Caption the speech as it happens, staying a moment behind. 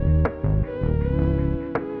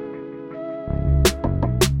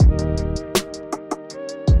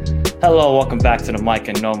Hello, welcome back to the Mike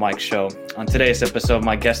and No Mike show. On today's episode,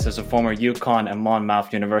 my guest is a former UConn and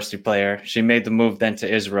Monmouth University player. She made the move then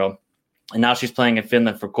to Israel, and now she's playing in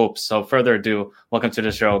Finland for KuPS. So further ado, welcome to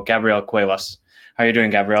the show, Gabrielle Cuevas. How are you doing,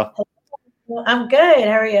 Gabrielle? I'm good.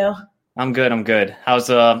 How are you? I'm good. How's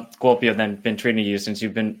Kuopio then been treating you since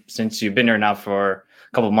you've been here now for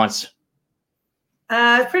a couple of months?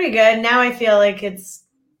 Pretty good. Now I feel like it's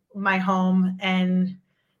my home and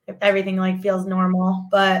everything like feels normal.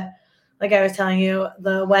 But like I was telling you,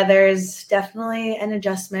 the weather is definitely an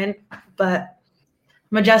adjustment, but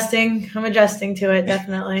I'm adjusting to it,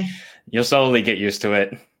 definitely. You'll slowly get used to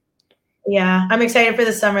it. Yeah, I'm excited for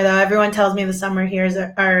the summer, though. Everyone tells me the summer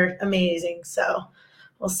here are amazing, so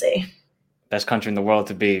we'll see. Best country in the world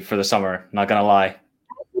to be for the summer, not going to lie.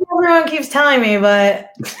 Everyone keeps telling me,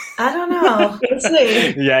 but I don't know. Let's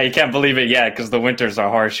see. Yeah, you can't believe it yet because the winters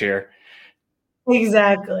are harsh here.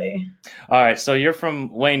 Exactly. All right, so you're from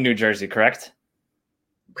Wayne, New Jersey, correct?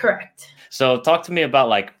 Correct. So talk to me about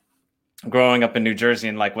like growing up in New Jersey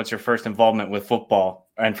and like what's your first involvement with football,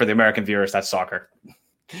 and for the American viewers, that's soccer.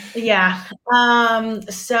 Yeah.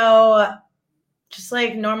 So just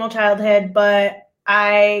like normal childhood, but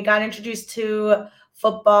I got introduced to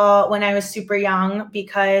football when I was super young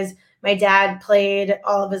because my dad played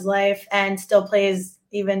all of his life and still plays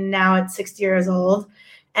even now at 60 years old.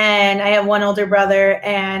 And I have one older brother,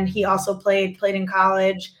 and he also played in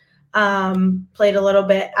college, played a little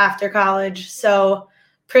bit after college. So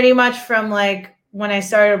pretty much from like when I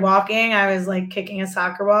started walking, I was like kicking a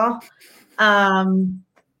soccer ball. And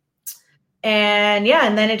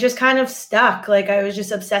then it just kind of stuck. Like I was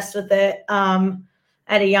just obsessed with it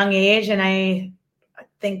at a young age, and I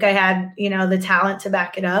think I had, the talent to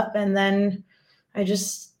back it up. And then I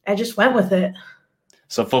just went with it.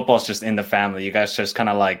 So football's just in the family. You guys just kind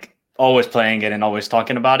of like always playing it and always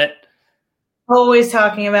talking about it? Always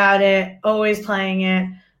talking about it, always playing it.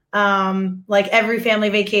 Like every family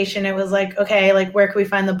vacation, it was like, okay, like where can we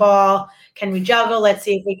find the ball? Can we juggle? Let's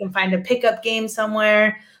see if we can find a pickup game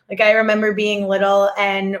somewhere. Like I remember being little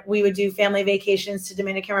and we would do family vacations to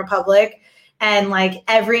Dominican Republic. And like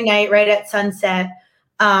every night right at sunset,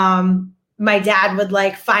 my dad would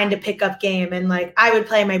like find a pickup game, and like I would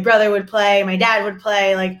play, my brother would play, my dad would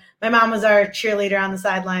play, like my mom was our cheerleader on the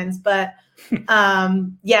sidelines. But it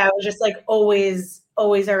was just like always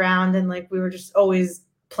around, and like we were just always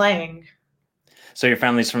playing. So your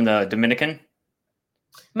family's from the Dominican?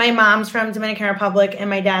 My mom's from Dominican Republic and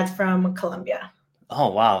my dad's from Colombia. Oh,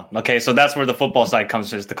 wow. Okay, so that's where the football side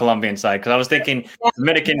comes, is the Colombian side. Because I was thinking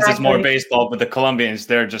Dominicans is more baseball, but the Colombians,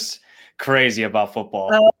 they're just crazy about football.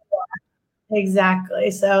 Oh,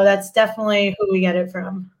 exactly. So that's definitely who we get it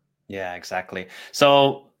from. Yeah, exactly.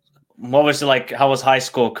 So what was it like? How was high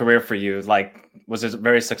school career for you? Like, was it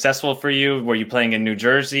very successful for you? Were you playing in New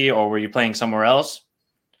Jersey or were you playing somewhere else?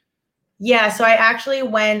 Yeah, so I actually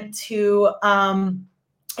went to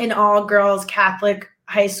an all-girls Catholic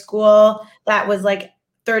high school that was like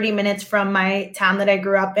 30 minutes from my town that I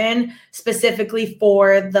grew up in, specifically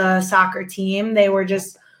for the soccer team. They were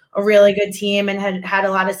just a really good team and had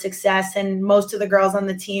a lot of success, and most of the girls on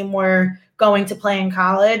the team were going to play in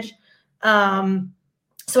college.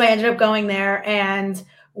 So I ended up going there, and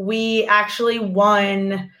we actually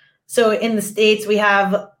won. So in the States, we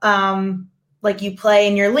have like you play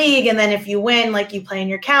in your league, and then if you win, like you play in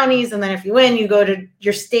your counties, and then if you win, you go to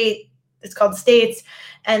your state. It's called states.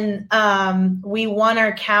 And we won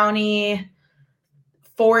our county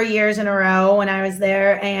 4 years in a row when I was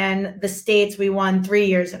there, and the states we won 3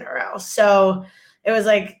 years in a row. So it was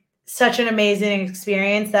like such an amazing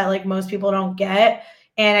experience that like most people don't get.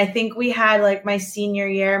 And I think we had like my senior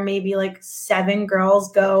year, maybe like 7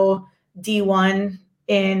 girls go D1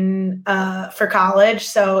 in for college.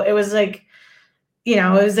 So it was like,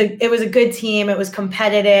 it was a good team. It was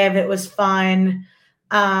competitive. It was fun.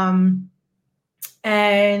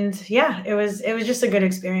 And yeah, it was just a good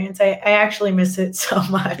experience. I actually miss it so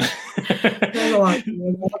much.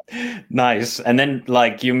 Nice. And then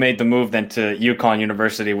like you made the move then to UConn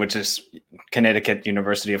University, which is Connecticut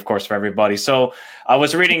University, of course, for everybody. So I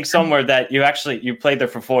was reading somewhere that you played there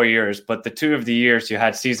for 4 years, but the 2 of the years you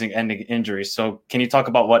had season-ending injuries. So can you talk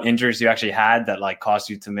about what injuries you actually had that like caused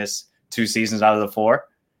you to miss 2 seasons out of the 4?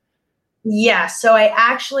 Yeah, so I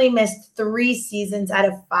actually missed 3 seasons out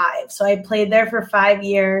of 5. So I played there for 5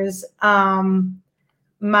 years.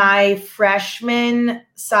 My freshman,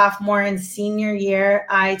 sophomore, and senior year,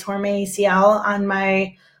 I tore my ACL on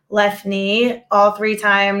my left knee all 3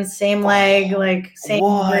 times, same leg, like same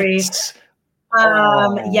injury.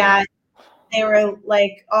 Yeah, they were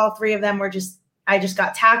like all 3 of them were I just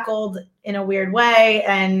got tackled in a weird way,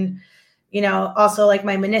 and also like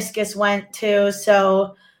my meniscus went too.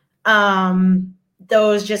 So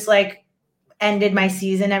those just like ended my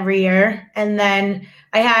season every year. And then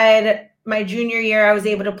I had my junior year, I was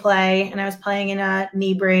able to play, and I was playing in a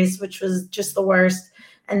knee brace, which was just the worst.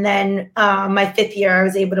 And then my 5th year, I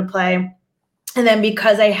was able to play. And then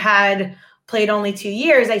because I had played only 2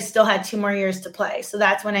 years, I still had 2 more years to play. So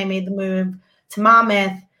that's when I made the move to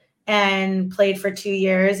Monmouth and played for 2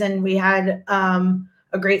 years. And we had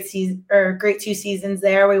a great season, or great 2 seasons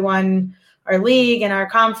there. We won our league and our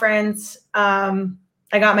conference.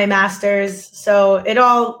 I got my master's, so it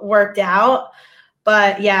all worked out.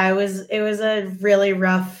 But yeah, it was a really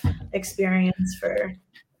rough experience for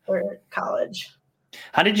college.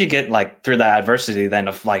 How did you get like through that adversity then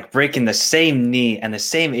of like breaking the same knee and the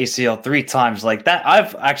same ACL 3 times like that?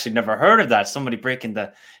 I've actually never heard of that. Somebody breaking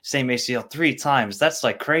the same ACL 3 times. That's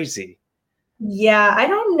like crazy. Yeah, I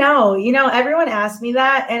don't know. Everyone asked me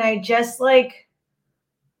that, and I just like,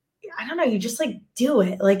 I don't know, you just like do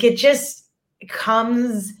it. Like it just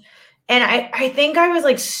comes. And I think I was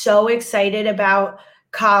like so excited about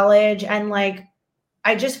college, and like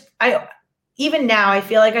I even now I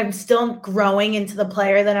feel like I'm still growing into the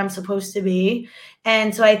player that I'm supposed to be.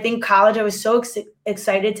 And so I think college, I was so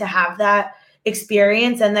excited to have that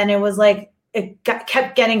experience, and then it was like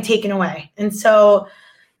kept getting taken away. And so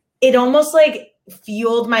it almost like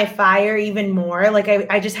fueled my fire even more. Like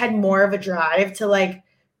I just had more of a drive to like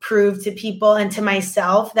prove to people and to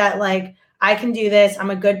myself that like I can do this. I'm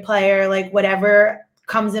a good player. Like whatever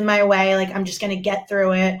comes in my way, like I'm just going to get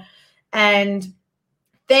through it. And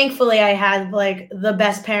thankfully I had like the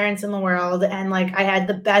best parents in the world, and like I had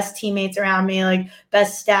the best teammates around me, like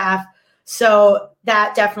best staff. So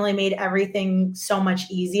that definitely made everything so much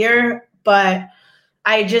easier. But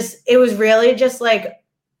it was really just like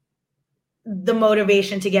the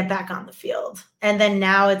motivation to get back on the field. And then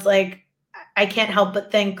now it's like, I can't help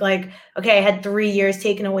but think like, okay, I had 3 years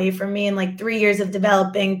taken away from me, and like 3 years of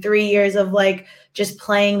developing, 3 years of like just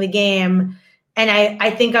playing the game. And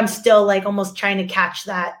I think I'm still like almost trying to catch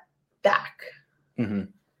that back. Mm-hmm.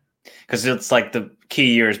 Because it's like the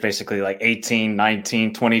key years, basically like 18,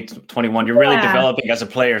 19, 20, 21. You're really developing as a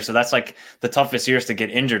player. So that's like the toughest years to get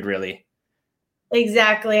injured, really.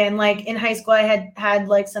 Exactly. And like in high school, I had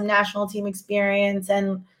like some national team experience,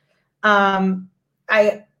 and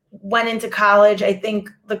I went into college. I think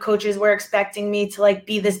the coaches were expecting me to like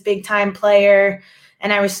be this big time player,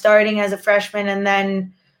 and I was starting as a freshman, and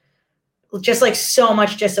then just like so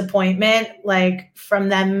much disappointment, like from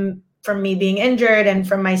me being injured and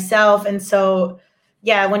from myself. And so,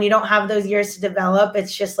 yeah, when you don't have those years to develop,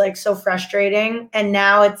 it's just like so frustrating. And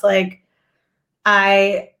now it's like,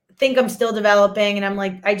 I think I'm still developing, and I'm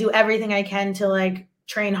like, I do everything I can to like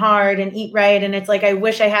train hard and eat right. And it's like, I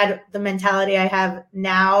wish I had the mentality I have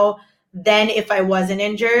now then if I wasn't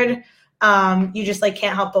injured. You just like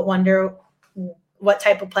can't help but wonder what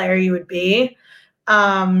type of player you would be.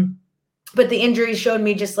 But the injury showed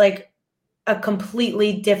me just like a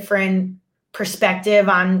completely different perspective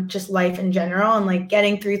on just life in general, and like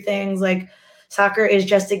getting through things. Like soccer is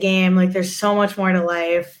just a game. Like there's so much more to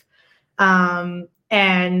life.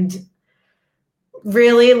 And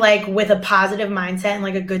really like with a positive mindset and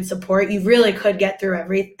like a good support, you really could get through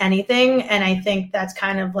anything. And I think that's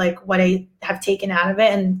kind of like what I have taken out of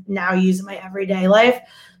it and now use in my everyday life.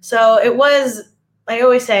 So it was, I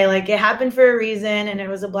always say, like it happened for a reason, and it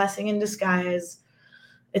was a blessing in disguise.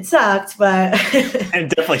 It sucked, but it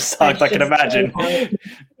definitely sucked. I can imagine.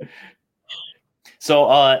 So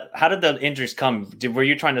how did the injuries come? Were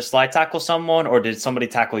you trying to slide tackle someone, or did somebody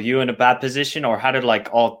tackle you in a bad position, or how did like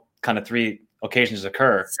all kind of 3 occasions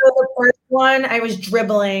occur? So the first one, I was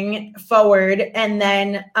dribbling forward, and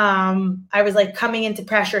then I was like coming into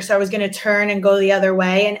pressure. So I was going to turn and go the other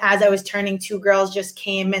way. And as I was turning, 2 girls just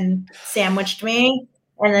came and sandwiched me.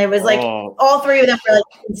 And it was like all 3 of them were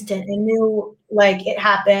like instant. I knew like it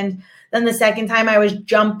happened. Then the second time I was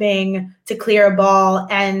jumping to clear a ball,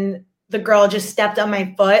 and the girl just stepped on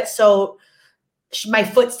my foot. So my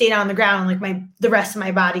foot stayed on the ground. Like the rest of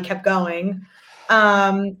my body kept going.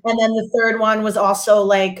 And then the third one was also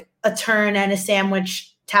like a turn and a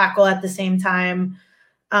sandwich tackle at the same time.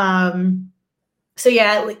 So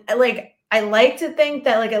yeah, like I like to think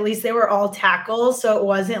that like at least they were all tackles, so it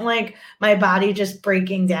wasn't like my body just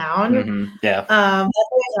breaking down. Mm-hmm. Yeah. That's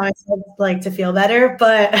why I like to feel better,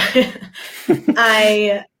 but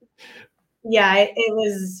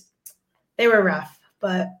they were rough,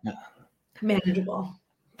 but manageable.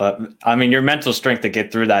 But I mean, your mental strength to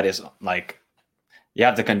get through that is like, you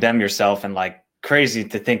have to condemn yourself, and like crazy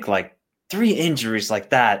to think like three injuries like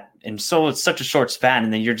that in such a short span,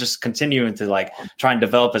 and then you're just continuing to like try and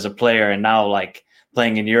develop as a player, and now like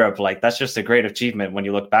playing in Europe, like that's just a great achievement when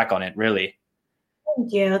you look back on it, really.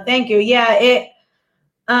 Thank you. Yeah,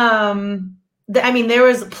 I mean, there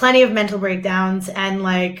was plenty of mental breakdowns and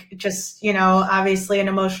like just, obviously an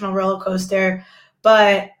emotional roller coaster,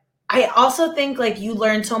 but I also think like you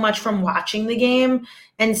learn so much from watching the game.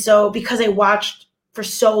 And so because I watched for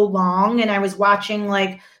so long and I was watching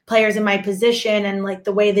like players in my position and like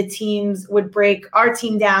the way the teams would break our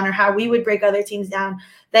team down or how we would break other teams down,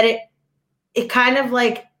 that it kind of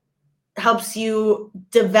like helps you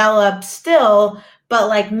develop still, but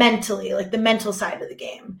like mentally, like the mental side of the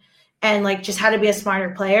game and like just how to be a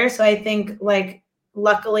smarter player. So I think like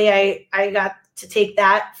luckily I got to take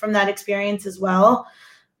that from that experience as well.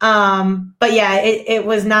 But yeah, it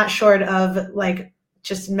was not short of like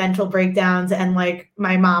just mental breakdowns and like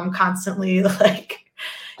my mom constantly like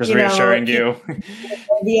just reassuring you.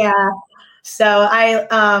 Yeah. So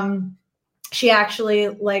she actually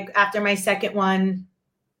like after my second one,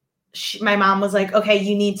 my mom was like, okay,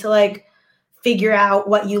 you need to like figure out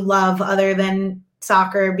what you love other than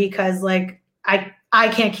soccer because like I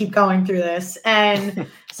can't keep going through this. And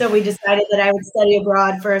so we decided that I would study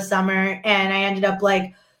abroad for a summer, and I ended up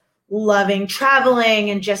like loving traveling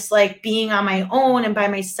and just like being on my own and by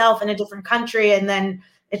myself in a different country. And then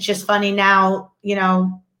it's just funny now,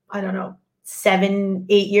 I don't know, 7-8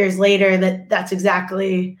 years later that's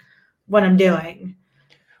exactly what I'm doing.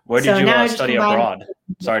 Where did you study abroad?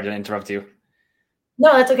 Sorry to interrupt you.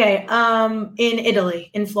 No, that's okay. In Italy,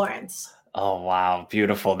 in Florence. Oh, wow.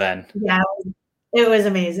 Beautiful then. Yeah, it was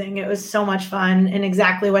amazing. It was so much fun and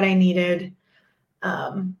exactly what I needed.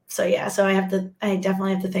 So I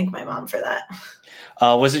definitely have to thank my mom for that.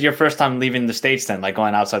 Was it your first time leaving the States then, like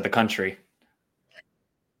going outside the country?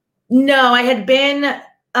 No, I had been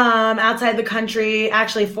outside the country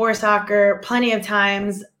actually for soccer plenty of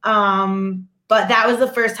times. But that was the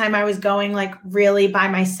first time I was going like really by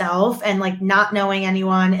myself and like not knowing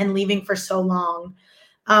anyone and leaving for so long.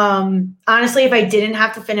 Honestly, if I didn't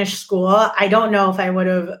have to finish school, I don't know if I would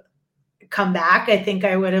have come back. I think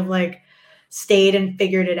I would have like stayed and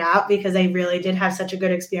figured it out because I really did have such a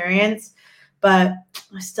good experience. But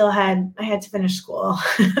I had to finish school.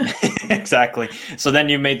 Exactly. So then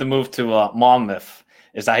you made the move to Monmouth.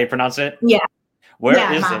 Is that how you pronounce it? Yeah.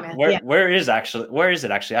 Where is it? Where is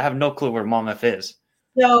it actually? I have no clue where Monmouth is.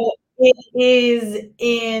 So it is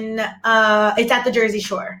in it's at the Jersey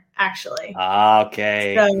Shore, actually.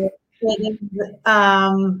 Okay. So it is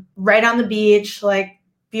right on the beach, like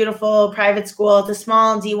beautiful private school. It's a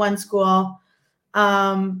small D1 school.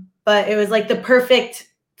 But it was like the perfect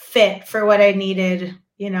fit for what I needed,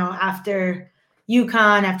 after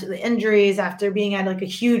UConn, after the injuries, after being at like a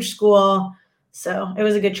huge school. So it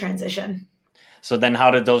was a good transition. So then how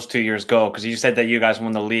did those 2 years go? Because you said that you guys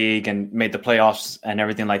won the league and made the playoffs and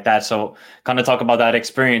everything like that. So kind of talk about that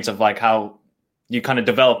experience of like how you kind of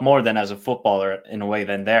developed more than as a footballer in a way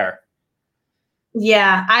than there.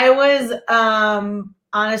 Yeah, I was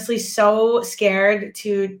honestly so scared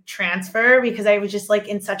to transfer because I was just like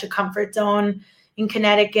in such a comfort zone in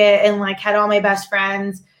Connecticut and like had all my best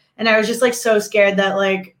friends. And I was just like so scared that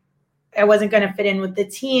like I wasn't going to fit in with the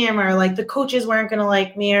team or like the coaches weren't going to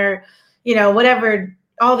like me or whatever,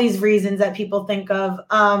 all these reasons that people think of.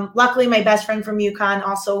 Luckily, my best friend from UConn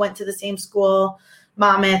also went to the same school,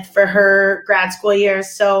 Monmouth, for her grad school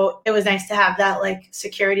years. So it was nice to have that like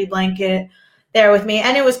security blanket there with me.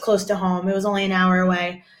 And it was close to home. It was only an hour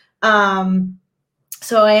away.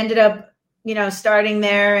 So I ended up, starting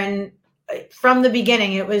there. And from the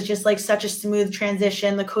beginning, it was just like such a smooth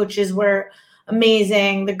transition. The coaches were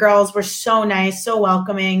amazing. The girls were so nice, so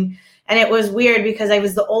welcoming. And it was weird because I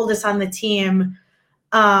was the oldest on the team.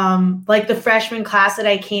 Like the freshman class that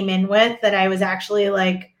I came in with, that I was actually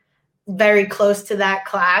like very close to that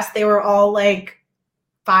class. They were all like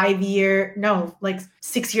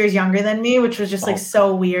 6 years younger than me, which was just like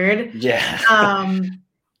so weird. Yeah.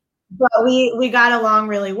 But we got along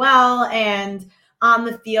really well. And on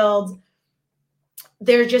the field,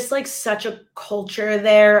 there's just like such a culture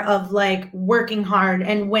there of like working hard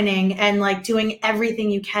and winning and like doing everything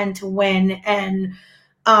you can to win and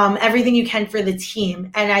everything you can for the team.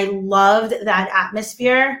 And I loved that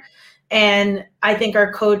atmosphere. And I think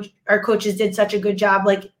our coaches did such a good job,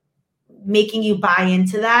 like making you buy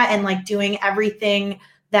into that and like doing everything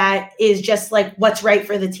that is just like what's right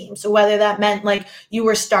for the team. So whether that meant like you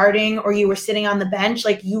were starting or you were sitting on the bench,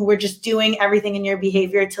 like you were just doing everything in your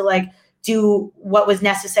behavior to like do what was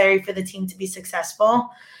necessary for the team to be successful.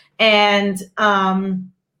 And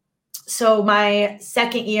so my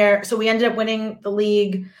second year, so we ended up winning the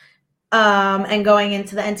league and going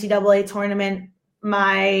into the NCAA tournament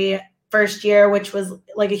my first year, which was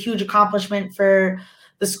like a huge accomplishment for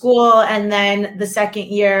the school. And then the second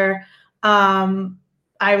year,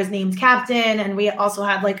 I was named captain, and we also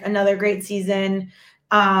had like another great season.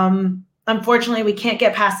 Unfortunately, we can't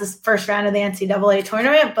get past this first round of the NCAA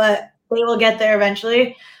tournament, but we will get there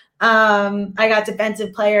eventually. I got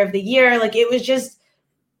defensive player of the year. Like it was just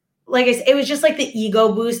like it was just like the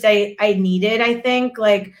ego boost I needed, I think.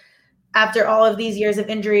 Like after all of these years of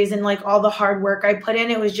injuries and like all the hard work I put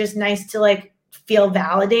in, it was just nice to like feel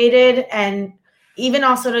validated, and even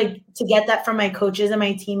also to get that from my coaches and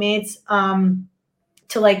my teammates,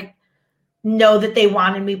 to like know that they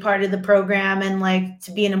wanted me part of the program and like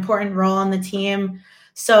to be an important role on the team.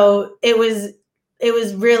 So it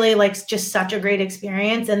was really like just such a great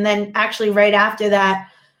experience. And then actually right after that,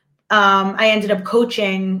 I ended up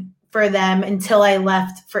coaching for them until I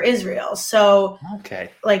left for Israel. So okay,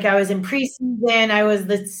 like I was in preseason, I was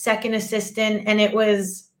the second assistant, and it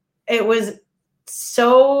was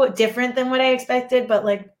so different than what I expected, but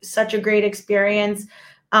like such a great experience,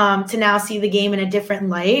 to now see the game in a different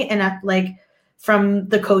light and like from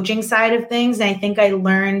the coaching side of things. And I think I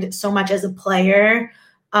learned so much as a player,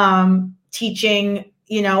 teaching,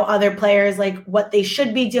 other players like what they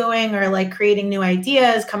should be doing, or like creating new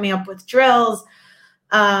ideas, coming up with drills.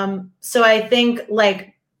 So I think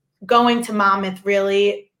like going to Monmouth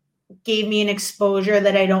really gave me an exposure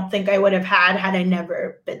that I don't think I would have had I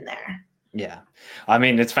never been there. Yeah. I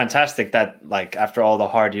mean, it's fantastic that like after all the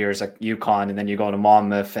hard years at UConn, and then you go to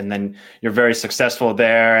Monmouth, and then you're very successful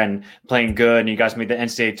there and playing good, and you guys made the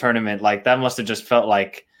NCAA tournament. Like that must have just felt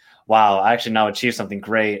like, wow, I actually now achieved something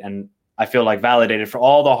great. And I feel like validated for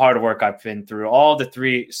all the hard work I've been through, all the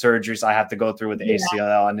 3 surgeries I have to go through with the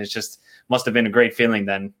ACL. And it's just must have been a great feeling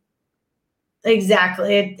then.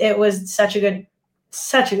 Exactly. It was such a good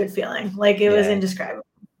feeling. Like it was indescribable.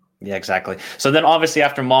 Yeah, exactly. So then obviously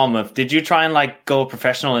after Monmouth, did you try and like go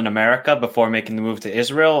professional in America before making the move to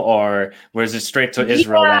Israel, or was it straight to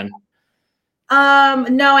Israel then?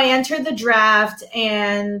 No, I entered the draft,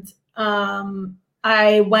 and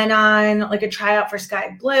I went on like a tryout for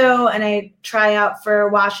Sky Blue, and I try out for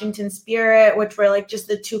Washington Spirit, which were like just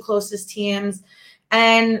the 2 closest teams.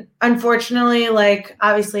 And unfortunately, like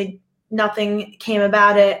obviously nothing came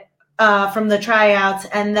about it from the tryouts.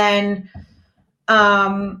 And then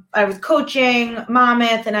I was coaching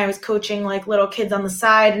Monmouth, and I was coaching like little kids on the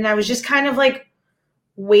side, and I was just kind of like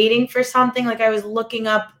waiting for something. Like I was looking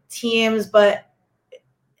up teams, but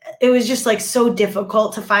it was just like so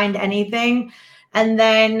difficult to find anything. And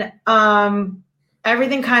then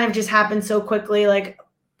everything kind of just happened so quickly. Like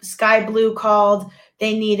Sky Blue called,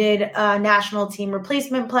 they needed national team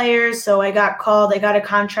replacement players. So I got called, I got a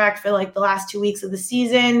contract for like the last 2 weeks of the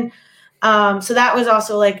season. So that was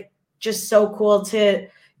also like just so cool to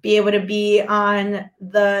be able to be on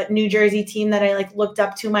the New Jersey team that I like looked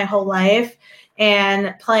up to my whole life,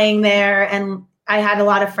 and playing there. And I had a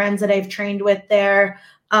lot of friends that I've trained with there.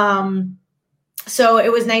 So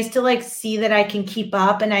it was nice to like see that I can keep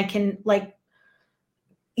up, and I can like,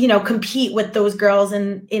 compete with those girls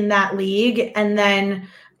in that league. And then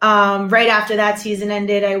right after that season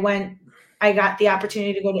ended, I got the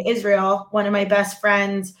opportunity to go to Israel. One of my best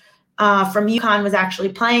friends from UConn was actually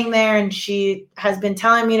playing there, and she has been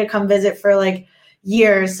telling me to come visit for like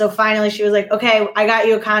years. So finally she was like, okay, I got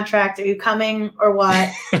you a contract. Are you coming or what?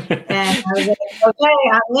 And I was like, okay,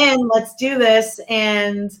 I'm in, let's do this.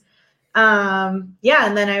 And and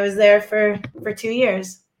then I was there for 2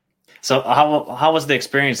 years. So how was the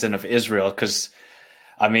experience then of Israel? Because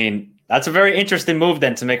I mean, that's a very interesting move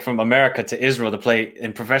then to make from America to Israel to play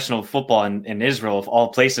in professional football in Israel, of all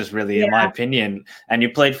places, really, in my opinion. And you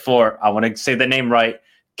played for, I want to say the name right,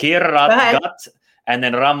 Kiryat Gat and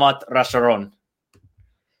then Ramat Hasharon.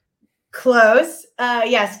 Close.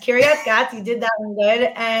 Yes, Kiryat Gat, you did that one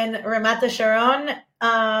good. And Ramat Hasharon.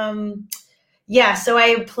 So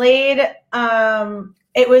I played,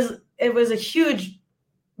 it was a huge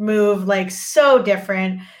move, like so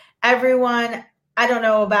different. Everyone, I don't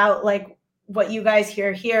know about like what you guys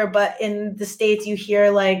hear here, but in the States you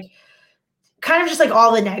hear like kind of just like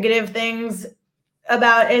all the negative things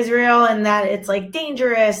about Israel, and that it's like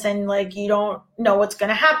dangerous, and like you don't know what's going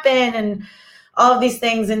to happen, and all of these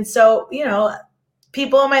things. And so,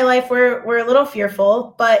 people in my life were a little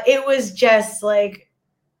fearful, but it was just like,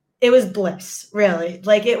 it was bliss, really.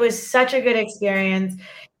 Like it was such a good experience,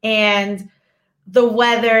 and the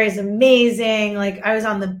weather is amazing. Like I was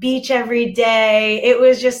on the beach every day. It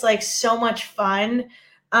was just like so much fun.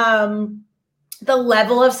 the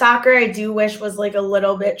level of soccer I do wish was like a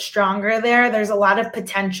little bit stronger there. There's a lot of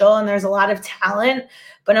potential and there's a lot of talent,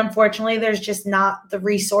 but unfortunately there's just not the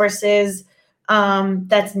resources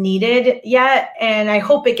that's needed yet. And I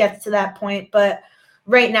hope it gets to that point, but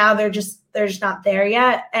right now they're just not there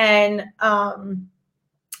yet. And I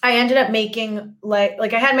ended up making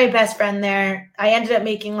like I had my best friend there. I ended up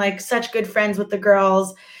making like such good friends with the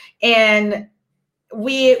girls, and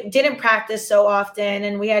we didn't practice so often,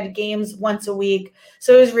 and we had games once a week.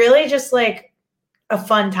 So it was really just like a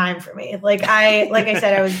fun time for me. Like I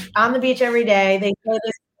said, I was on the beach every day. They play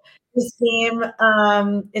this game.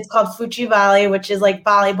 It's called Fuchi Volley, which is like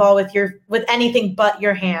volleyball with anything but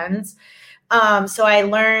your hands. So I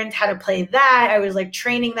learned how to play that. I was like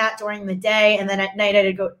training that during the day, and then at night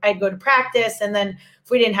I'd go to practice. And then if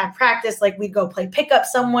we didn't have practice, like we'd go play pickup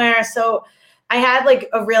somewhere. So I had like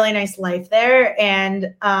a really nice life there,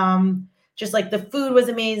 and just like the food was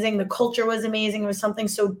amazing, the culture was amazing. It was something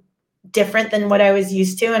so different than what I was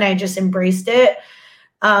used to, and I just embraced it.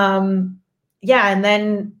 And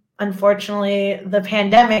then unfortunately the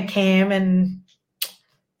pandemic came and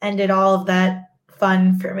ended all of that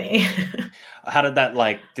fun for me. How did that,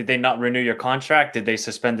 like, did they not renew your contract? Did they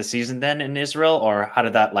suspend the season then in Israel, or how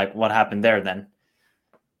did that, like, what happened there then?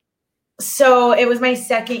 So it was my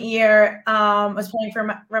second year. I was playing for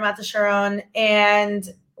Ramat Sharon, and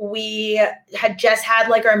we had just had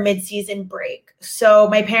like our mid-season break. So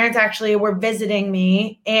my parents actually were visiting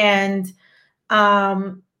me, and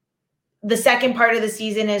the second part of the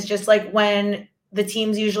season is just like when the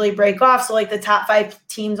teams usually break off. So like the top 5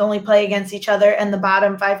 teams only play against each other, and the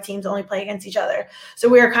bottom 5 teams only play against each other. So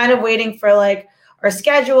we were kind of waiting for like our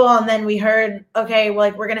schedule, and then we heard, okay, well,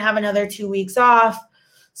 like we're gonna have another 2 weeks off.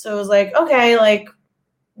 So it was like, okay, like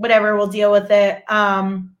whatever, we'll deal with it.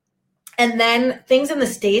 And then things in the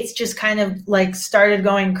States just kind of like started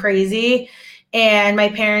going crazy. And my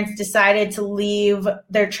parents decided to leave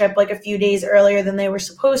their trip like a few days earlier than they were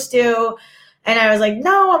supposed to. And I was like,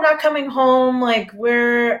 no, I'm not coming home. Like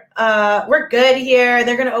we're good here.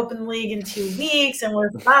 They're going to open the league in 2 weeks and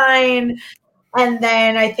we're fine. And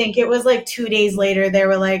then I think it was like 2 days later, they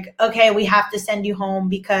were like, okay, we have to send you home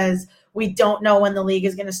because we don't know when the league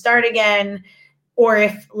is going to start again, or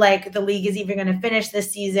if like the league is even going to finish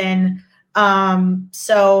this season.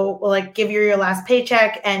 So we'll like give you your last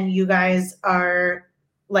paycheck, and you guys are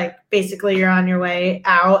like, basically you're on your way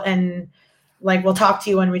out, and like, we'll talk to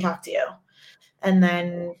you when we talk to you. And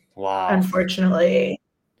then wow, unfortunately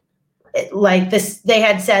they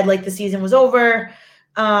had said like the season was over.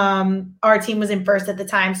 Our team was in first at the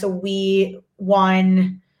time, so we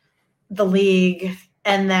won the league.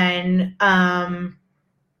 And then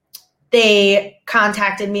they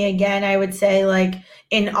contacted me again, I would say like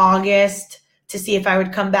in August, to see if I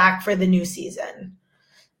would come back for the new season.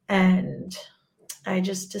 And I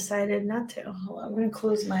just decided not to. Hold on, I'm going to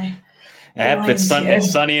close my Yep, it's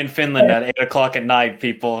sunny in Finland at 8 o'clock at night,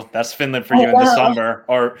 people. That's Finland for you in the summer,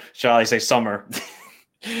 or shall I say summer?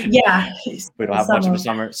 Yeah. We don't have much of a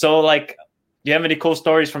summer. So like, do you have any cool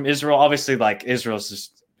stories from Israel? Obviously, like Israel's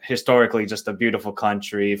just historically just a beautiful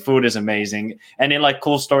country. Food is amazing. Any like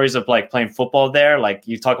cool stories of like playing football there? Like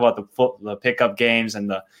you talk about the pickup games and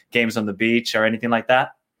the games on the beach or anything like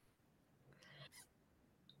that?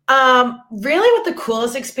 Really what the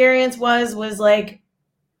coolest experience was like,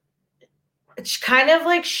 it's kind of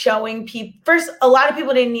like showing people. First, a lot of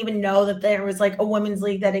people didn't even know that there was like a women's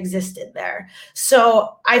league that existed there.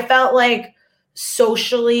 So I felt like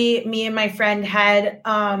socially, me and my friend had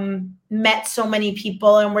met so many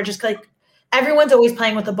people, and we're just like, everyone's always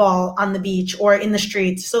playing with the ball on the beach or in the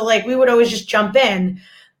streets. So like we would always just jump in.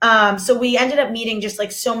 So we ended up meeting just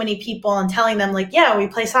like so many people and telling them like, yeah, we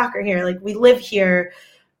play soccer here. Like we live here,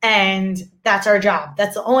 and that's our job.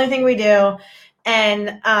 That's the only thing we do.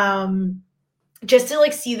 And just to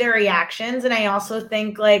like see their reactions. And I also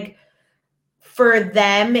think like for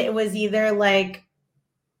them, it was either like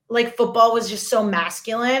football was just so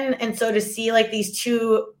masculine. And so to see like these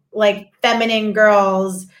two like feminine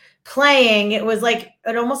girls playing, it was like,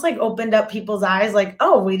 it almost like opened up people's eyes like,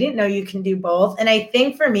 oh, we didn't know you can do both. And I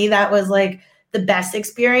think for me, that was like the best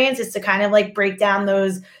experience, is to kind of like break down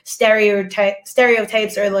those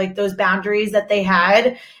stereotypes or like those boundaries that they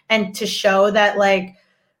had, and to show that like,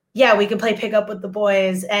 yeah, we can play pickup with the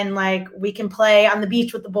boys, and like we can play on the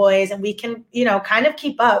beach with the boys, and we can, you know, kind of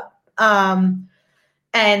keep up.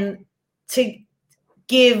 And to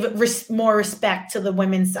give more respect to the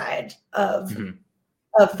women's side of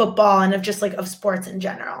football and of just like of sports in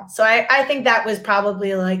general. So I think that was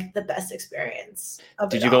probably like the best experience.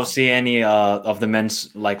 Did you go see any of the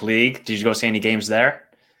men's like league? Did you go see any games there?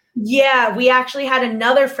 Yeah, we actually had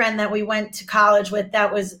another friend that we went to college with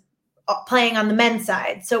that was playing on the men's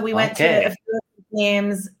side. So we went to a Okay. few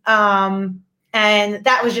games. And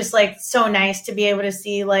that was just like so nice to be able to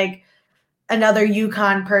see like another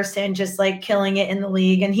UConn person just like killing it in the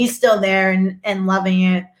league. And he's still there and loving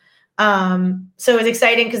it. So it was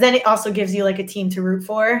exciting because then it also gives you like a team to root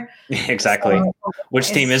for. Exactly. So Which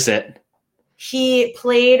team is it? he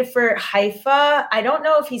played for Haifa. I don't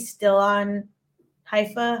know if he's still on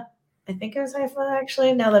Haifa. I think it was Haifa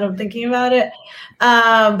actually, now that I'm thinking about it.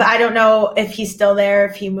 But I don't know if he's still there,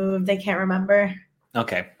 if he moved. I can't remember.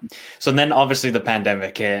 Okay. So then obviously the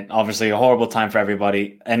pandemic hit, obviously a horrible time for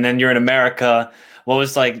everybody. And then you're in America. What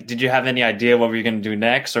was like, did you have any idea what were you going to do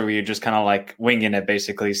next? Or were you just kind of like winging it,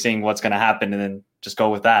 basically seeing what's going to happen and then just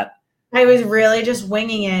go with that? I was really just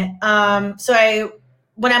winging it.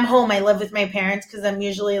 When I'm home, I live with my parents because I'm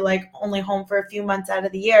usually like only home for a few months out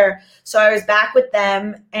of the year. So I was back with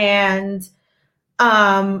them, and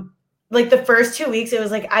like the first 2 weeks, it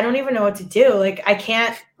was like I don't even know what to do. Like I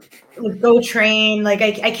can't like, go train. Like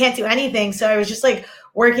I can't do anything. So I was just like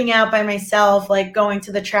working out by myself, like going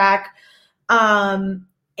to the track. And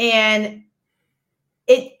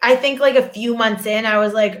I think like a few months in, I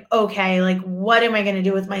was like, okay, like what am I going to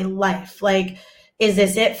do with my life? Like, is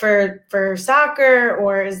this it for soccer,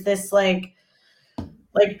 or is this like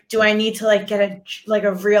do I need to like get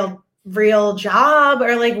a real job,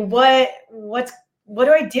 or like what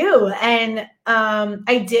do I do? And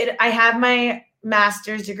I have my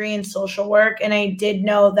master's degree in social work, and I did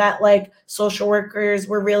know that like social workers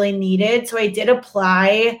were really needed, so I did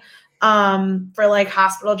apply for like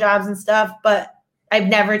hospital jobs and stuff, but I've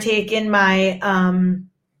never taken my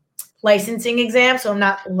licensing exam, so I'm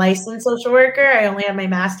not licensed social worker. I only have my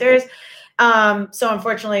master's. So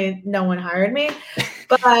unfortunately, no one hired me,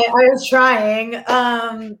 but I was trying.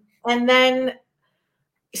 And then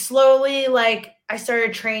slowly, like I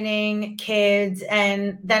started training kids,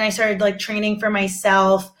 and then I started like training for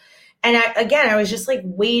myself. And I was just like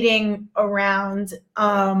waiting around.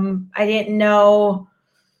 I didn't know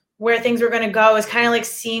where things were going to go. Is kind of like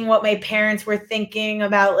seeing what my parents were thinking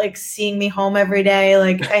about, like seeing me home every day.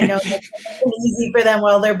 Like I know it's easy for them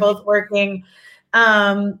while they're both working.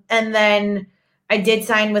 And then I did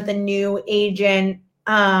sign with a new agent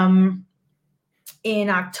in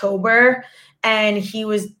October, and he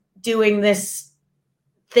was doing this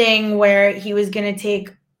thing where he was going to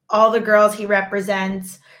take all the girls he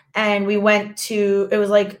represents, and we went to, it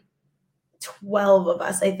was like 12 of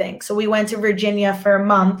us, I think. So we went to Virginia for a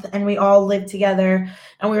month, and we all lived together,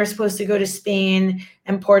 and we were supposed to go to Spain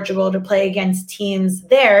and Portugal to play against teams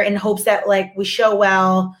there in hopes that like we show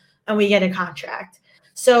well and we get a contract.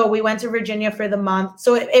 So we went to Virginia for the month.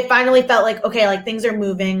 So it finally felt like, okay, like things are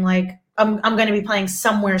moving. Like I'm going to be playing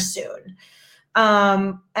somewhere soon.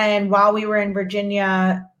 And while we were in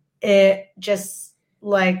Virginia, it just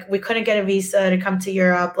like we couldn't get a visa to come to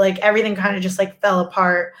Europe. Like everything kind of just like fell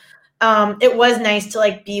apart. It was nice to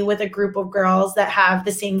like be with a group of girls that have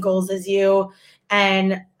the same goals as you,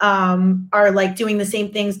 and are like doing the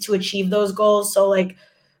same things to achieve those goals. So like,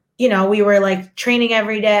 you know, we were like training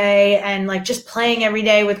every day and like just playing every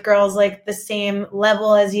day with girls like the same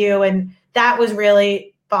level as you. And that was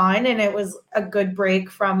really fun. And it was a good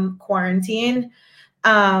break from quarantine.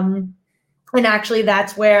 And actually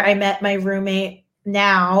that's where I met my roommate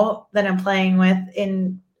now that I'm playing with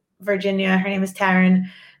in Virginia. Her name is Taryn.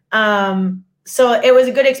 So it was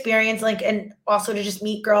a good experience, like, and also to just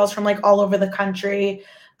meet girls from like all over the country.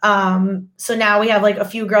 So now we have like a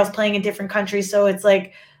few girls playing in different countries. So it's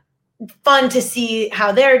like fun to see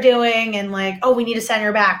how they're doing, and like, oh, we need a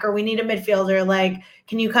center back, or we need a midfielder. Like,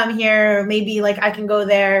 can you come here? Or maybe like I can go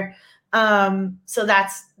there. So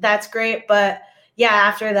that's great. But yeah,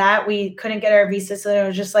 after that, we couldn't get our visa. So it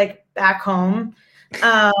was just like back home.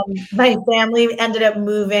 My family ended up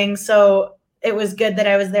moving. So it was good that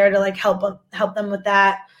I was there to like help them with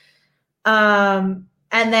that. And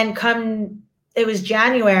then it was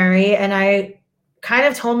January, and I kind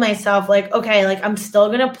of told myself like, okay, like I'm still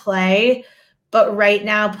going to play, but right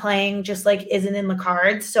now playing just like isn't in the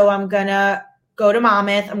cards. So I'm going to go to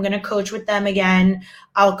Monmouth. I'm going to coach with them again.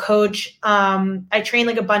 I'll coach. I train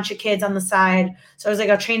like a bunch of kids on the side. So I was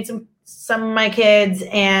like, I'll train some of my kids,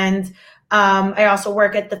 and I also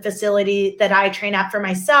work at the facility that I train at for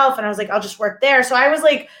myself. And I was like, I'll just work there. So I was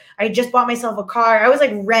like, I just bought myself a car. I was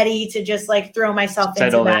like ready to just like throw myself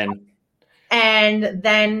into that. And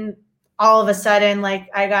then all of a sudden, like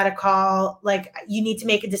I got a call, like you need to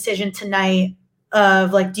make a decision tonight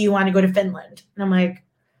of like, do you want to go to Finland? And I'm like,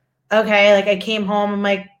 okay. Like I came home, I'm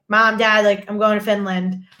like, Mom, Dad, like I'm going to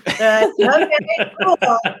Finland. They're like, okay, cool.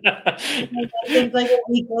 I think like a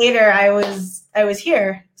week later I was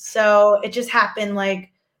here. So it just happened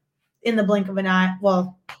like in the blink of an eye.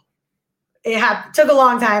 Well, took a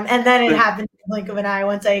long time, and then it happened in the blink of an eye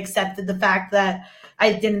once I accepted the fact that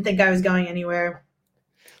I didn't think I was going anywhere.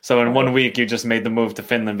 So in 1 week, you just made the move to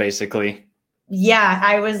Finland, basically. Yeah,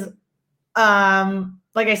 I was,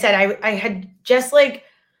 like I said, I had just like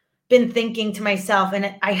been thinking to myself,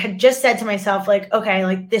 and I had just said to myself, like, okay,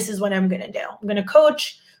 like this is what I'm going to do. I'm going to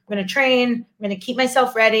coach, I'm going to train, I'm going to keep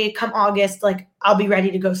myself ready. Come August, like I'll be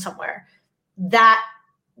ready to go somewhere. That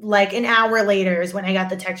like an hour later is when I got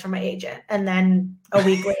the text from my agent. And then a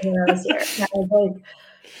week later I was here. And I was like,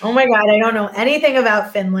 oh my God, I don't know anything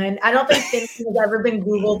about Finland. I don't think Finland has ever been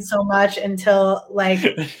Googled so much until like I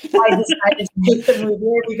decided to make the move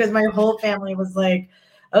here, because my whole family was like,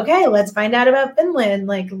 okay, let's find out about Finland.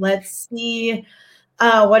 Like, let's see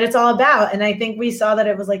what it's all about. And I think we saw that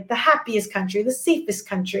it was like the happiest country, the safest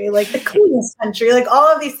country, like the cleanest country, like all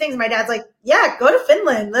of these things. My dad's like, yeah, go to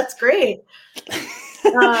Finland. That's great.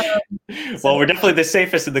 Well, we're definitely the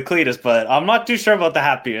safest and the cleanest, but I'm not too sure about the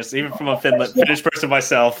happiest, even from a Finnish person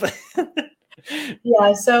myself.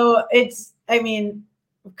 Yeah, so it's, I mean,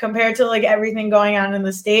 compared to like everything going on in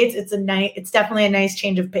the States, it's definitely a nice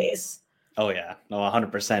change of pace. Oh yeah, no,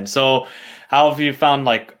 100%. So how have you found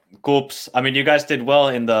like Goops? I mean, you guys did well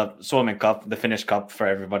in the Suomen Cup, the Finnish Cup, for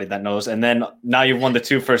everybody that knows. And then now you've won the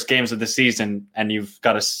 2 first games of the season, and you've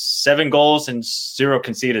got 7 goals and 0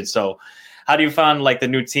 conceded. So how do you find like the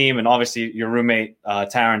new team? And obviously your roommate,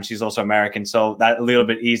 Taryn, she's also American. So that a little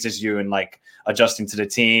bit eases you in like adjusting to the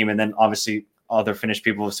team. And then obviously other Finnish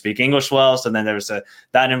people speak English well. So then there's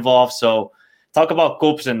that involved. So talk about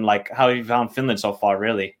Goops and like how you found Finland so far,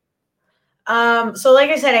 really. So like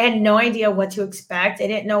I said, I had no idea what to expect. I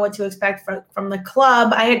didn't know what to expect from the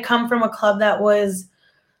club. I had come from a club that was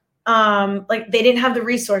like they didn't have the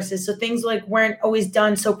resources. So things like weren't always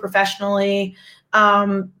done so professionally.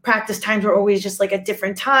 Practice times were always just like at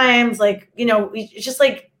different times, like, you know, it's just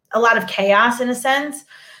like a lot of chaos in a sense.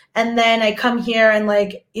 And then I come here and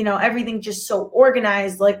like, you know, everything just so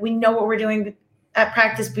organized. Like we know what we're doing at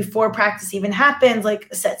practice before practice even happens, like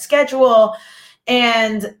a set schedule.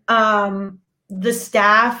 And the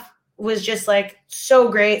staff was just like so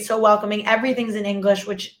great, so welcoming. Everything's in English,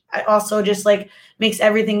 which also just like makes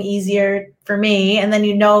everything easier for me. And then,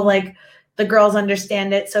 you know, like the girls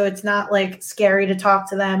understand it, so it's not like scary to talk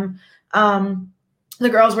to them. The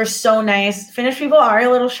girls were so nice. Finnish people are a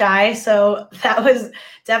little shy, so that was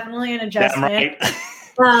definitely an adjustment.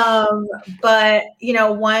 But you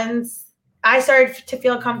know, once I started to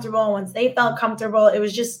feel comfortable, once they felt comfortable, it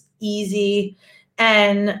was just easy.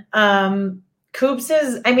 And Coops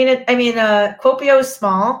is, Kuopio is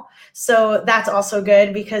small, so that's also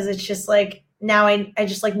good because it's just like now I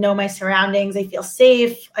just like know my surroundings. I feel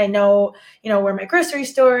safe. I know, you know, where my grocery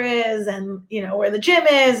store is and, you know, where the gym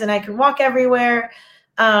is, and I can walk everywhere.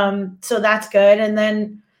 So that's good. And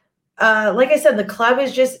then, like I said, the club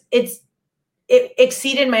is just, it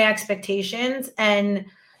exceeded my expectations, and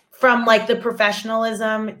from like the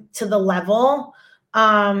professionalism to the level,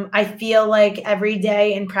 I feel like every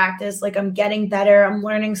day in practice, like I'm getting better, I'm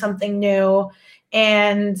learning something new,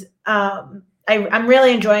 and I'm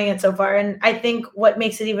really enjoying it so far. And I think what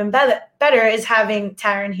makes it even better is having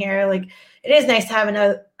Taryn here. Like it is nice to have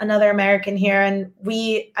another American here, and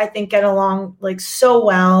I think get along like so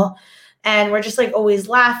well, and we're just like always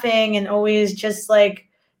laughing and always just like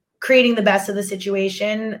creating the best of the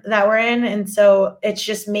situation that we're in. And so it's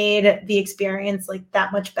just made the experience like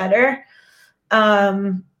that much better.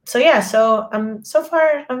 So yeah, so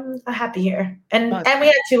far I'm happy here, and we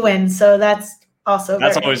had 2 wins, so that's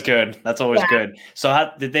always good. That's always good. So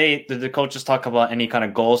how did the coaches talk about any kind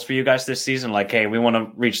of goals for you guys this season? Like, hey, we want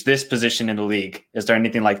to reach this position in the league. Is there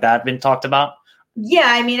anything like that been talked about? Yeah,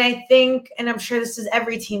 I mean, I think, and I'm sure this is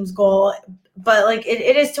every team's goal, but like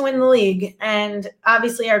it is to win the league. And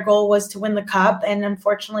obviously our goal was to win the cup, and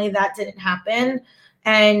unfortunately that didn't happen.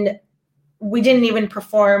 And we didn't even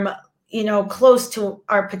perform, you know, close to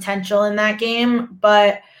our potential in that game.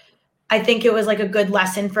 But I think it was like a good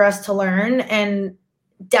lesson for us to learn, and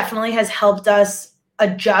definitely has helped us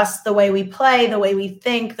adjust the way we play, the way we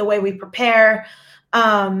think, the way we prepare.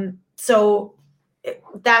 So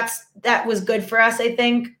that was good for us, I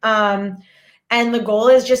think. And the goal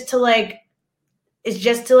is just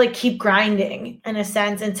to keep grinding in a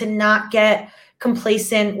sense, and to not get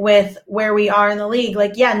complacent with where we are in the league.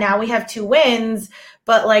 Like, yeah, now we have 2 wins,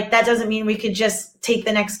 but like that doesn't mean we could just take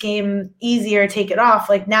the next game easy or take it off.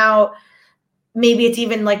 Like now maybe it's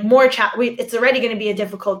even like more it's already going to be a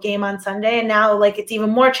difficult game on Sunday, and now like it's even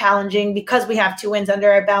more challenging because we have 2 wins under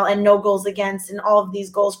our belt and no goals against and all of these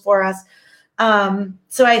goals for us.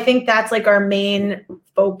 So I think that's like our main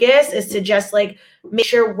focus, is to just like make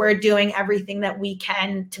sure we're doing everything that we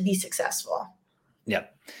can to be successful. Yeah,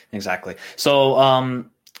 exactly. So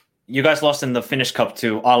you guys lost in the Finnish Cup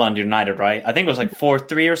to Åland United, right? I think it was like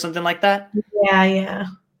 4-3 or something like that. Yeah.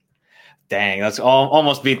 Dang, that's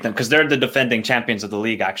almost beat them, because they're the defending champions of the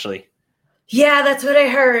league, actually. Yeah, that's what I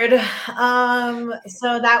heard.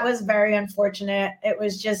 So that was very unfortunate. It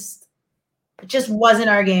just wasn't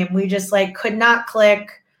our game. We just like could not click.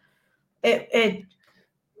 It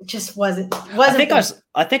just wasn't.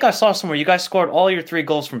 I think I saw somewhere you guys scored all your 3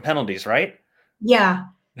 goals from penalties, right? Yeah.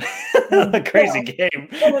 Crazy game.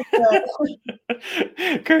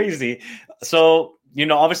 Crazy. So,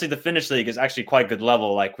 obviously the Finnish league is actually quite good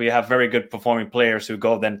level. Like, we have very good performing players who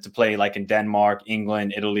go then to play like in Denmark,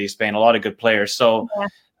 England, Italy, Spain, a lot of good players. So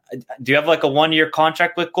do you have like a 1-year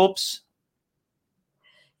contract with KuPS?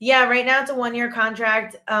 Yeah, right now it's a 1-year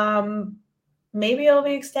contract. Maybe it'll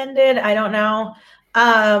be extended. I don't know.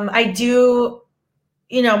 I do,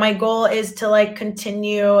 my goal is to like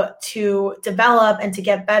continue to develop and to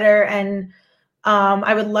get better. And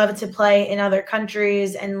I would love to play in other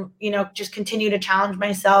countries and, just continue to challenge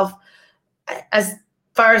myself. As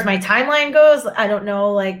far as my timeline goes, I don't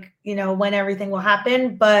know, like, when everything will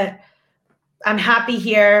happen, but I'm happy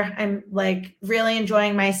here. I'm like really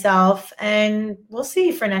enjoying myself, and we'll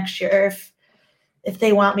see for next year if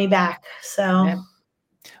they want me back. So yeah.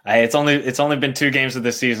 It's only been 2 games of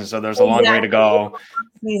this season, so there's a long way to go.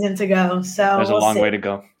 Season to go. So there's a long way to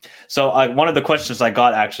go. So one of the questions I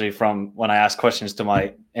got actually from when I asked questions to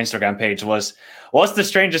my Instagram page was, what's the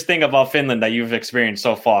strangest thing about Finland that you've experienced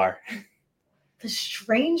so far? The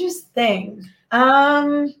strangest thing?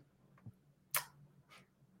 I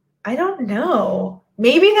don't know.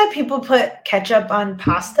 Maybe that people put ketchup on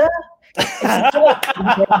pasta.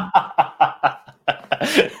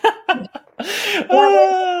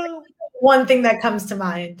 One thing that comes to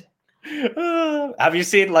mind. Have you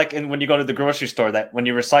seen like when you go to the grocery store that when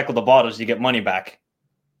you recycle the bottles, you get money back?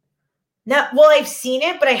 No, well, I've seen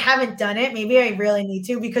it, but I haven't done it. Maybe I really need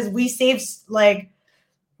to, because we save, like,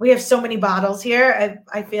 we have so many bottles here.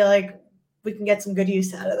 I feel like we can get some good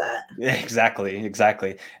use out of that. Yeah,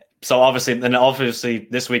 exactly. So obviously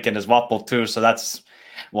this weekend is Vappu too. So that's,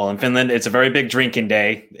 well, in Finland, it's a very big drinking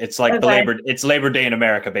day. It's like it's Labor Day in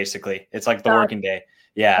America, basically. It's like the working day.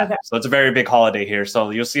 Yeah. Okay. So it's a very big holiday here. So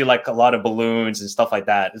you'll see like a lot of balloons and stuff like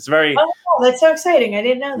that. It's very, that's so exciting. I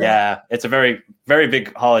didn't know that. Yeah. It's a very, very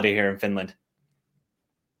big holiday here in Finland.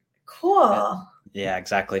 Cool. Yeah,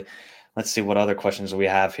 exactly. Let's see what other questions we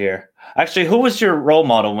have here. Actually, who was your role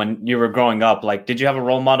model when you were growing up? Like, did you have a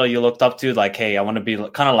role model you looked up to? Like, hey, I want to be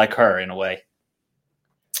kind of like her in a way.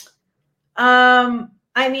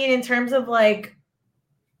 I mean, in terms of like,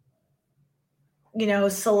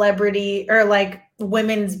 celebrity or like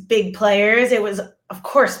women's big players, it was, of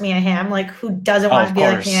course, Mia Hamm. Like, who doesn't want to be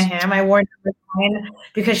like Mia Hamm? I wore number 9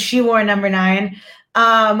 because she wore number 9.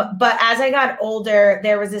 But as I got older,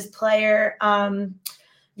 there was this player, Elle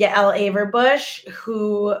Averbush,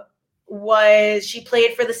 who she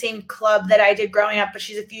played for the same club that I did growing up, but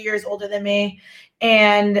she's a few years older than me.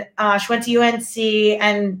 And she went to UNC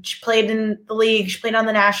and she played in the league. She played on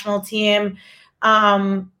the national team.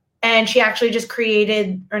 And she actually just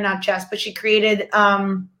created, or not just, but she created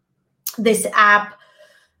this app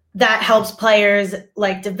that helps players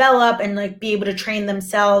like develop and like be able to train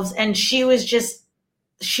themselves. And she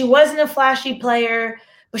wasn't a flashy player,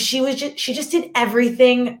 but she just did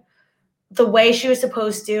everything the way she was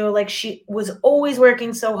supposed to. Like, she was always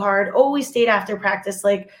working so hard, always stayed after practice.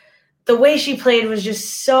 Like, the way she played was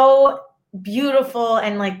just so beautiful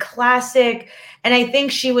and like classic. And I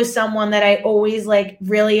think she was someone that I always like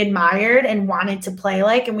really admired and wanted to play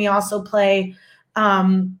like. And we also play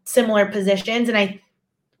similar positions. And I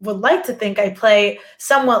would like to think I play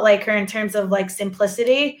somewhat like her in terms of like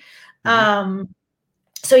simplicity. Mm-hmm.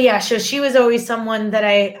 So she was always someone that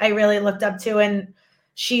I really looked up to, and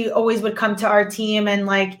she always would come to our team and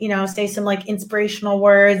like, say some like inspirational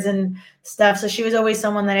words and stuff. So she was always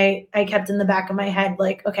someone that I kept in the back of my head,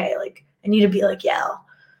 like, okay, like I need to be like Yael.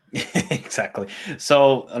 Exactly.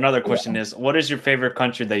 So another question is, what is your favorite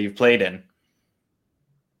country that you've played in?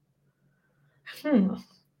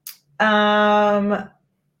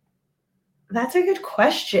 That's a good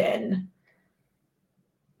question.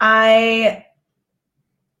 I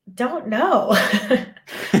don't know.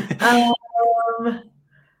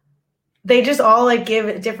 They just all like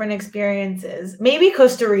give different experiences. Maybe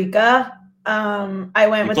Costa Rica. I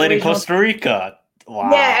went You with the played in regional. Costa Rica. Yeah, well,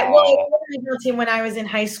 I Wow. was on the regional team when I was in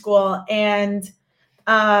high school, and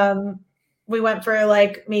um, we went for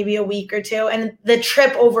like maybe a week or two, and the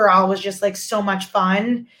trip overall was just like so much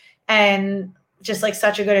fun and just like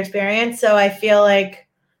such a good experience. So I feel like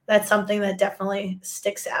that's something that definitely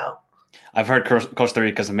sticks out. I've heard Costa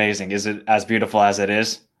Rica is amazing. Is it as beautiful as it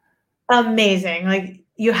is? Amazing. Like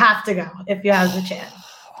you have to go if you have the chance.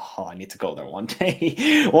 Oh, I need to go there one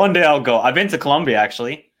day. One day I'll go. I've been to Colombia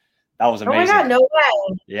actually. That was Oh my amazing. God, no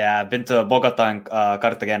way. Yeah, I've been to Bogota and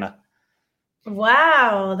Cartagena.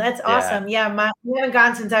 Wow, that's Yeah, awesome. Yeah, we haven't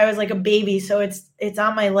gone since I was like a baby, so it's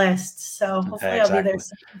on my list. So yeah, hopefully I'll be there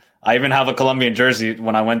exactly. soon. I even have a Colombian jersey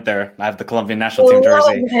when I went there. I have the Colombian national team Love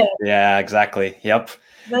jersey. it. Yeah, exactly. Yep.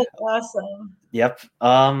 That's awesome. Yep.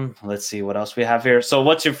 Let's see what else we have here. So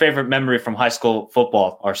what's your favorite memory from high school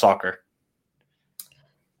football or soccer?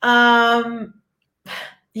 Um,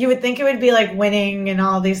 you would think it would be like winning and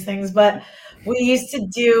all these things, but we used to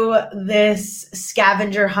do this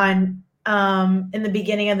scavenger hunt in the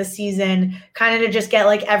beginning of the season, kind of to just get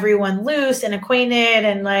like everyone loose and acquainted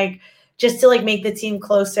and like just to like make the team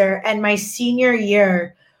closer. And my senior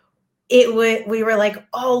year, we were like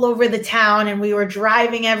all over the town and we were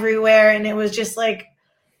driving everywhere and it was just like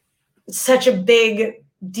such a big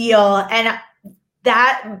deal. And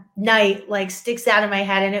that night like sticks out in my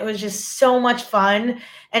head and it was just so much fun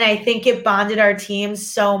and I think it bonded our team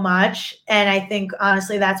so much and I think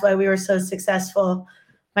honestly that's why we were so successful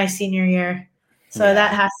my senior year, so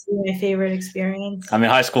that Yeah. has to be my favorite experience. I mean,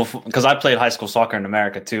 high school because I played high school soccer in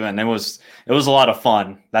America too, and it was a lot of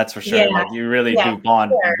fun. That's for sure. Yeah, Like you really yeah, do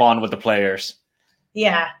bond sure. bond with the players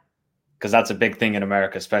Yeah, because that's a big thing in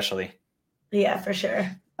America, especially. yeah, for sure.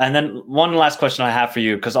 And then one last question I have for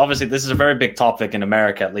you, because obviously this is a very big topic in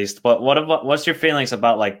America, at least. But what's your feelings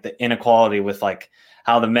about like the inequality with like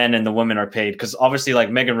how the men and the women are paid? Because obviously, like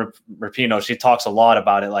Megan Rapinoe, she talks a lot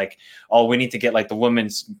about it. Like, oh, we need to get like the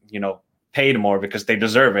women's, paid more because they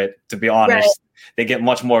deserve it. To be Right. honest, they get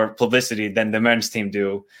much more publicity than the men's team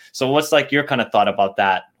do. So, what's like your kind of thought about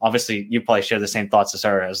that? Obviously, you probably share the same thoughts as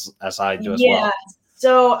her as I do as well. Yeah.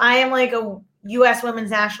 So I am like a US women's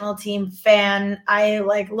national team fan. I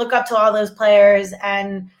like look up to all those players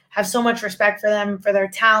and have so much respect for them, for their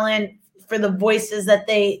talent, for the voices that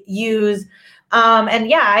they use. And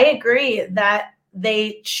yeah, I agree that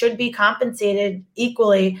they should be compensated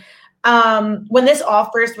equally. When this all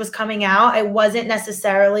first was coming out, I wasn't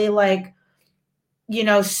necessarily like,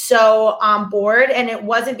 so on board. And it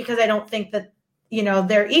wasn't because I don't think that,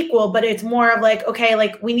 they're equal, but it's more of like, okay,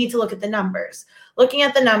 like we need to look at the numbers. Looking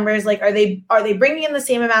at the numbers, like, are they bringing in the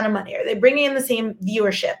same amount of money? Are they bringing in the same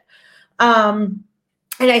viewership? And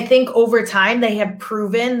I think over time they have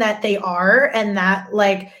proven that they are, and that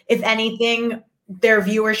like, if anything, their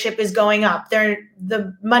viewership is going up.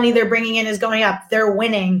 The money they're bringing in is going up. They're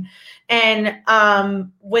winning. And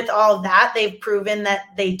with all of that, they've proven that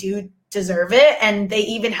they do deserve it. And they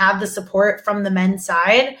even have the support from the men's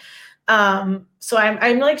side. So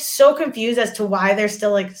I'm like so confused as to why there's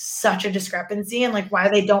still like such a discrepancy and like why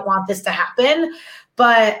they don't want this to happen.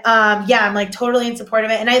 But yeah, I'm like totally in support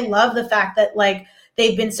of it. And I love the fact that like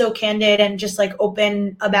they've been so candid and just like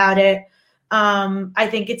open about it. I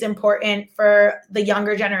think it's important for the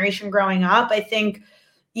younger generation growing up. I think,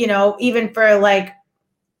 even for like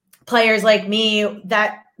players like me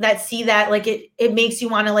that see that, like it makes you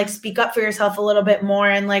want to like speak up for yourself a little bit more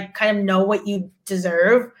and like kind of know what you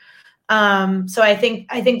deserve. So I think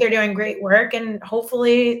they're doing great work, and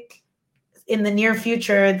hopefully in the near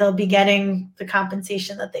future they'll be getting the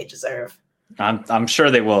compensation that they deserve. I'm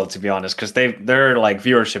sure they will, to be honest, because their like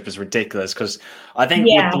viewership is ridiculous. Because I think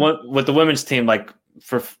Yeah. with the women's team, like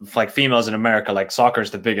for like females in America, like soccer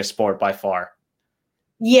is the biggest sport by far.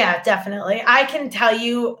 Yeah, definitely. I can tell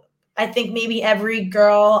you, I think maybe every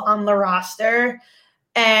girl on the roster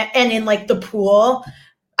and in like the pool,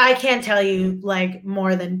 I can't tell you like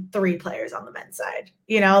more than 3 players on the men's side.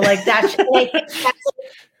 Like that's like that's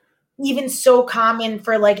even so common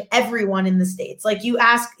for like everyone in the States. Like you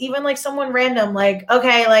ask even like someone random, like,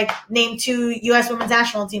 okay, like name 2 US women's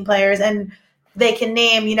national team players, and they can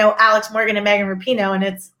name, Alex Morgan and Megan Rapinoe, and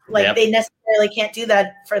it's like Yep. they necessarily can't do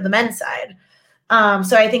that for the men's side.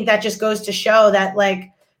 So I think that just goes to show that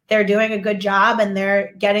like they're doing a good job and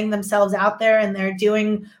they're getting themselves out there and they're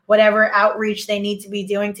doing whatever outreach they need to be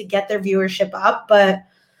doing to get their viewership up, but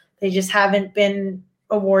they just haven't been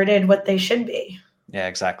awarded what they should be. Yeah,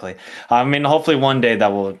 exactly. I mean, hopefully one day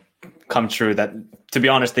that will come true. That, to be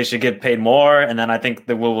honest, they should get paid more, and then I think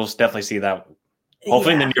that we'll definitely see that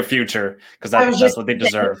Hopefully in the near future, because that's what they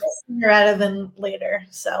deserve. Sooner rather than later.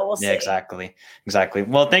 So we'll see. Yeah, exactly.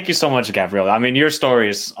 Well, thank you so much, Gabrielle. I mean, your story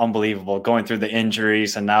is unbelievable, going through the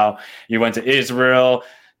injuries, and now you went to Israel,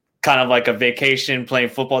 kind of like a vacation, playing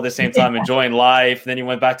football at the same time, enjoying life. Then you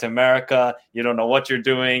went back to America. You don't know what you're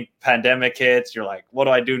doing. Pandemic hits. You're like, what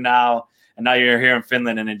do I do now? And now you're here in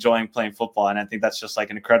Finland and enjoying playing football. And I think that's just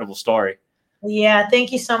like an incredible story. Yeah,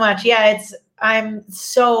 thank you so much. Yeah, I'm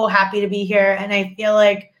so happy to be here. And I feel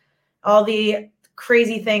like all the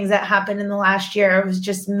crazy things that happened in the last year was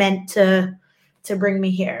just meant to bring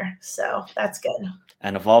me here. So that's good.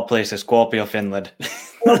 And of all places, Kuopio, Finland.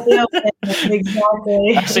 Kuopio, Finland,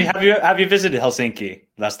 exactly. Actually, have you visited Helsinki?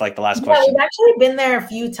 That's like the last question. We've actually been there a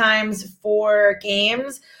few times for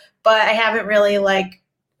games, but I haven't really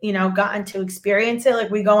gotten to experience it. Like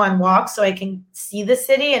we go on walks so I can see the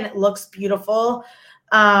city and it looks beautiful.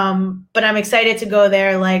 But I'm excited to go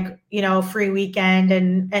there, a free weekend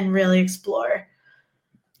and really explore.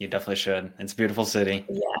 You definitely should. It's a beautiful city.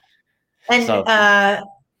 Yeah. And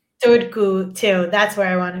Turku too. That's where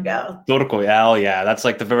I want to go. Turku, yeah. That's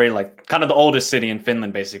like the very kind of the oldest city in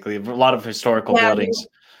Finland, basically. A lot of historical buildings.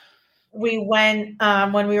 We went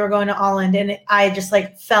when we were going to Åland, and I just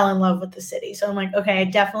fell in love with the city. So I'm like, okay, I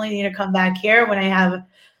definitely need to come back here when I have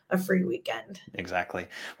a free weekend. Exactly.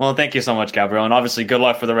 Well, thank you so much, Gabrielle. And obviously good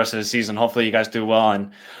luck for the rest of the season. Hopefully you guys do well,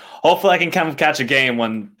 and hopefully I can come catch a game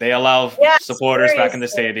when they allow supporters back in the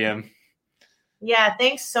stadium. Yeah,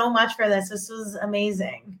 thanks so much for this. This was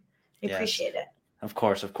amazing. I appreciate it. Of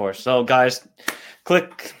course. So guys,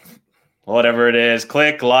 click whatever it is,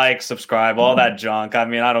 click like, subscribe, all that junk. I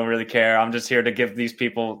mean, I don't really care. I'm just here to give these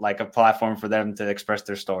people a platform for them to express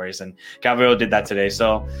their stories. And Gabrielle did that today.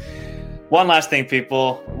 So one last thing,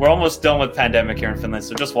 people, we're almost done with pandemic here in Finland.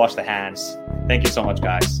 So just wash the hands. Thank you so much,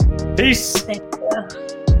 guys. Peace. Thank you.